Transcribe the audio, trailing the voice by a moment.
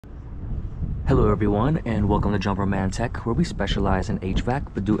Hello everyone, and welcome to Jumper Man Tech, where we specialize in HVAC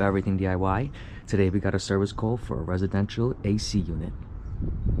but do everything DIY. Today we got a service call for a residential AC unit.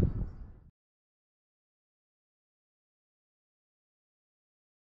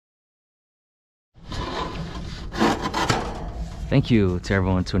 Thank you to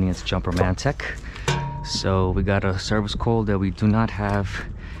everyone tuning in to Jumper Man Tech. So we got a service call that we do not have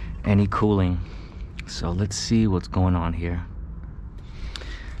any cooling. So let's see what's going on here.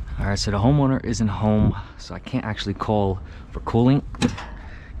 Alright, so the homeowner isn't home, so I can't actually call for cooling.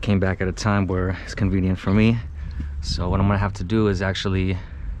 Came back at a time where it's convenient for me. So what I'm gonna have to do is actually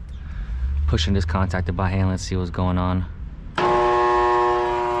push in this contactor by hand. Let's see what's going on.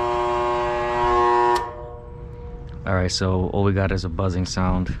 Alright, so all we got is a buzzing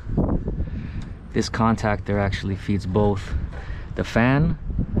sound. This contactor actually feeds both the fan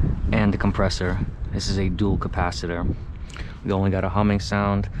and the compressor. This is a dual capacitor. We only got a humming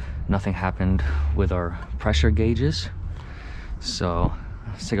sound. Nothing happened with our pressure gauges. So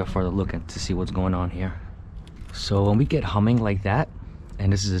let's take a further look to see what's going on here. So when we get humming like that,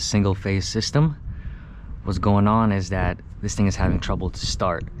 and this is a single phase system, what's going on is that this thing is having trouble to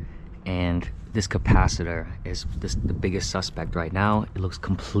start. And this capacitor is the biggest suspect right now. It looks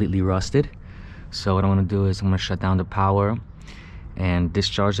completely rusted. So what I'm gonna do is I'm gonna shut down the power and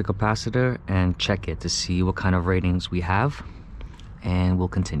discharge the capacitor and check it to see what kind of ratings we have, and we'll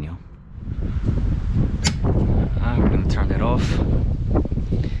continue. We're gonna turn that off,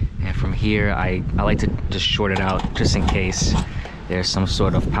 and from here I like to just short it out just in case there's some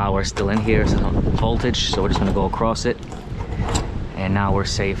sort of power still in here, some voltage. So we're just gonna go across it, and now we're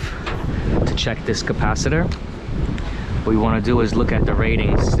safe to check this capacitor. What we want to do is look at the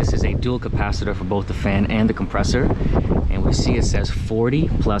ratings. This is a dual capacitor for both the fan and the compressor, and we see it says 40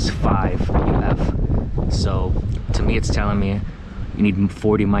 plus 5 UF. So to me it's telling me you need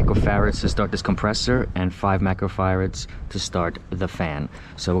 40 microfarads to start this compressor and 5 microfarads to start the fan.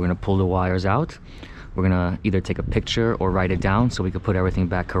 So we're going to pull the wires out. We're going to either take a picture or write it down so we can put everything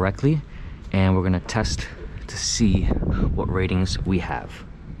back correctly, and we're going to test to see what ratings we have.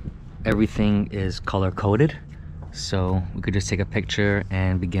 Everything is color coded, so we could just take a picture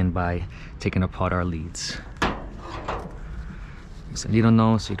and begin by taking apart our leads. Use a needle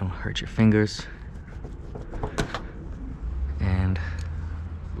nose so you don't hurt your fingers. And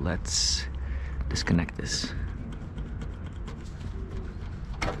let's disconnect this.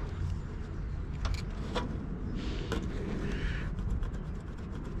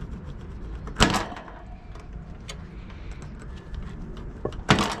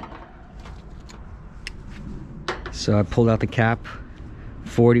 So I pulled out the cap,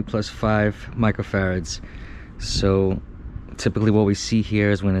 40 plus 5 microfarads. So typically what we see here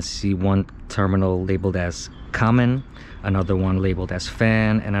is we're going to see one terminal labeled as common, another one labeled as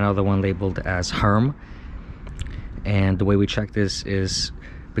fan, and another one labeled as HERM. And the way we check this is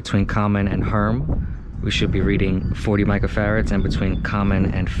between common and HERM, we should be reading 40 microfarads, and between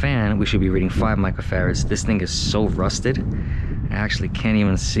common and fan, we should be reading 5 microfarads. This thing is so rusted, I actually can't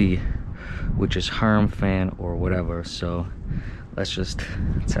even see which is HERM, fan, or whatever. So let's just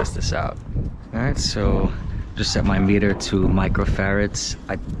test this out. All right, so just set my meter to microfarads.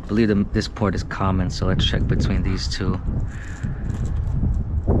 I believe this port is common, so let's check between these two.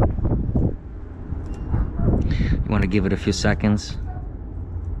 You want to give it a few seconds.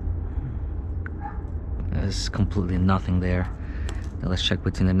 There's completely nothing there. Now let's check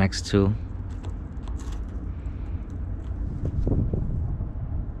between the next two.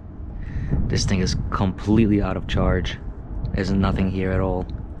 This thing is completely out of charge. There's nothing here at all.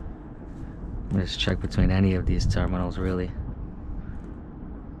 Let's check between any of these terminals, really.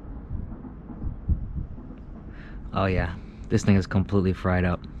 Oh yeah, this thing is completely fried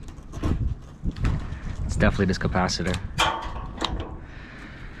up. It's definitely this capacitor.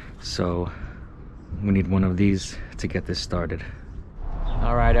 So we need one of these to get this started.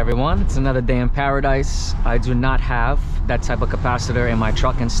 All right, everyone, it's another day in paradise. I do not have that type of capacitor in my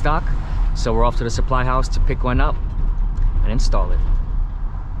truck in stock, so we're off to the supply house to pick one up and install it.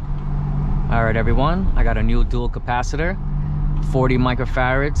 All right, everyone, I got a new dual capacitor, 40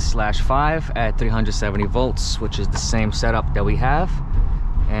 microfarads / 5 at 370 volts, which is the same setup that we have,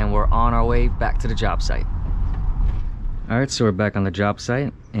 and we're on our way back to the job site. All right, so we're back on the job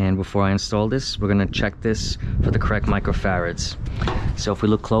site, and before I install this, we're gonna check this for the correct microfarads. So if we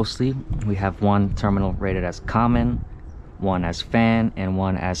look closely, we have one terminal rated as common, one as fan, and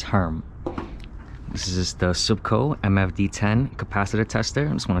one as HERM. This is the SUPCO MFD10 capacitor tester.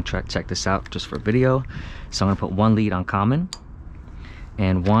 I just want to check this out just for video. So I'm going to put one lead on common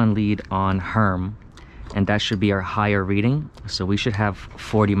and one lead on HERM, and that should be our higher reading. So we should have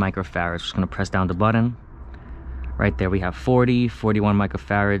 40 microfarads. Just gonna press down the button. Right there we have 41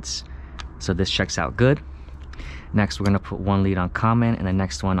 microfarads. So this checks out good. Next we're gonna put one lead on common and the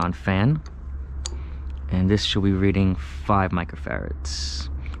next one on fan. And this should be reading 5 microfarads.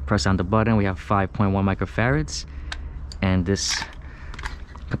 Press down the button, we have 5.1 microfarads. And this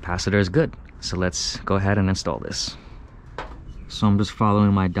capacitor is good. So let's go ahead and install this. So I'm just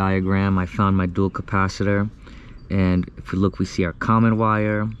following my diagram. I found my dual capacitor. And if we look, we see our common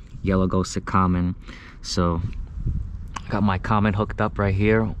wire. Yellow goes to common. So I got my common hooked up right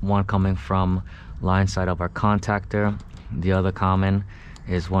here. One coming from line side of our contactor. The other common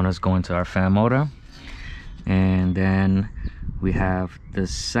is one is going to our fan motor. And then we have the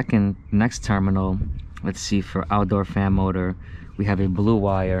second next terminal. Let's see, for outdoor fan motor, we have a blue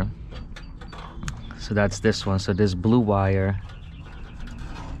wire. So that's this one. So this blue wire,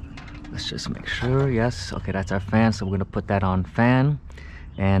 let's just make sure. Yes, okay, that's our fan. So we're gonna put that on fan.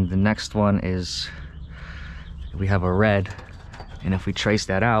 And the next one is, we have a red. And if we trace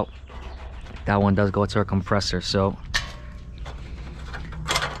that out, that one does go to our compressor. So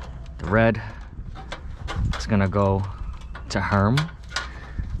the red, it's gonna go to Herm.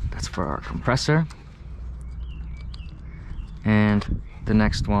 That's for our compressor. And the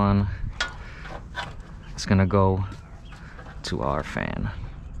next one is gonna go to our fan.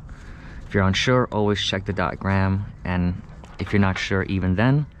 If you're unsure, always check the diagram, and if you're not sure even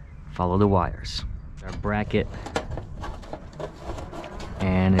then, follow the wires. Our bracket,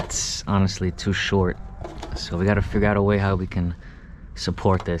 and it's honestly too short, so we gotta figure out a way how we can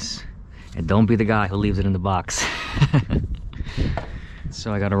support this. And don't be the guy who leaves it in the box.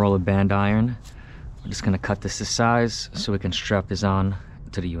 So I got a roll of band iron. We're just gonna cut this to size so we can strap this on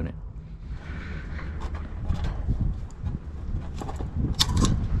to the unit.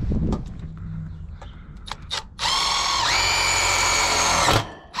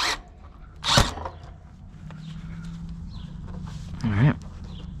 All right.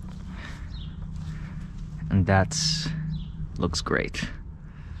 And that's, looks great.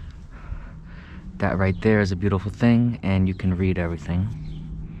 That right there is a beautiful thing, and you can read everything.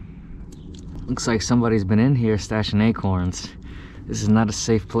 Looks like somebody's been in here stashing acorns. This is not a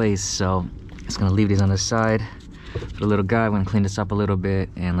safe place, so I'm just gonna leave these on the side. For the little guy, I'm gonna clean this up a little bit,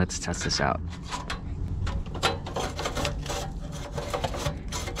 and let's test this out.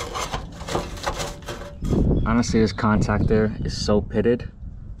 Honestly, this contactor is so pitted.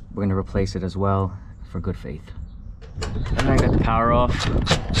 We're gonna replace it as well for good faith. And I got the power off.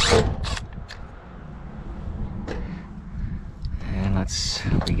 Let's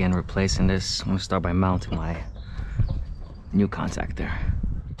begin replacing this. I'm gonna start by mounting my new contactor.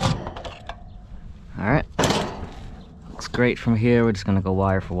 All right, looks great from here. We're just gonna go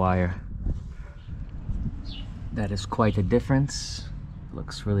wire for wire. That is quite a difference.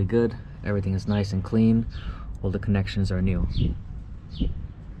 Looks really good. Everything is nice and clean. All the connections are new.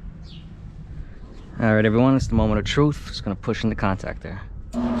 All right, everyone, it's the moment of truth. Just gonna push in the contactor.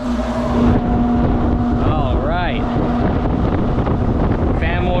 All right.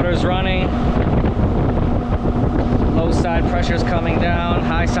 Fan motor's running. Low side pressure is coming down.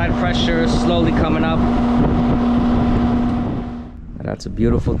 High side pressure is slowly coming up. That's a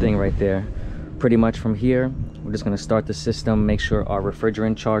beautiful thing right there. Pretty much from here, we're just gonna start the system, make sure our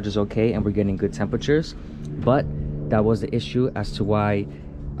refrigerant charge is okay and we're getting good temperatures. But that was the issue as to why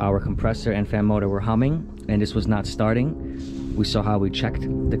our compressor and fan motor were humming and this was not starting. We saw how we checked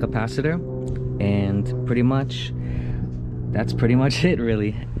the capacitor, and pretty much that's pretty much it,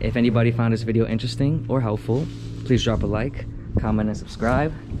 really. If anybody found this video interesting or helpful, please drop a like, comment, and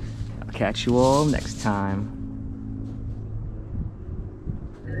subscribe. I'll catch you all next time.